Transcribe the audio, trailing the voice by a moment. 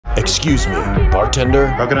Excuse me, bartender?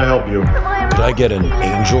 How can I help you? Could I get an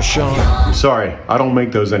angel shot? I'm sorry, I don't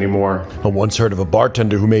make those anymore. I once heard of a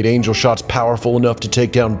bartender who made angel shots powerful enough to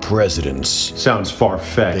take down presidents. Sounds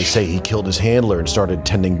far-fetched. They say he killed his handler and started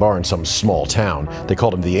tending bar in some small town. They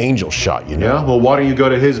called him the angel shot, you know? Yeah? Well, why don't you go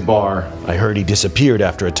to his bar? I heard he disappeared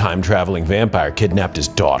after a time-traveling vampire kidnapped his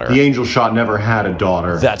daughter. The angel shot never had a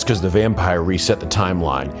daughter. That's because the vampire reset the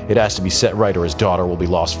timeline. It has to be set right or his daughter will be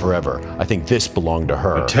lost forever. I think this belonged to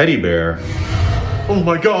her. A teddy bear? Oh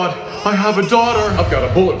my god, I have a daughter! I've got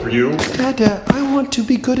a bullet for you. Dada, I want to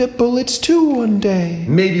be good at bullets too one day.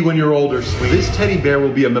 Maybe when you're older, sweet. This teddy bear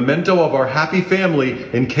will be a memento of our happy family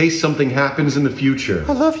in case something happens in the future.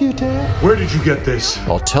 I love you, Dad. Where did you get this?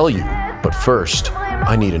 I'll tell you, but first,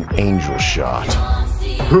 I need an angel shot.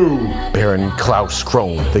 Who? Baron Klaus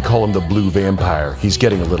Krone. They call him the Blue Vampire. He's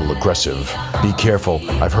getting a little aggressive. Be careful,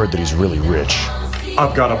 I've heard that he's really rich.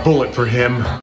 I've got a bullet for him.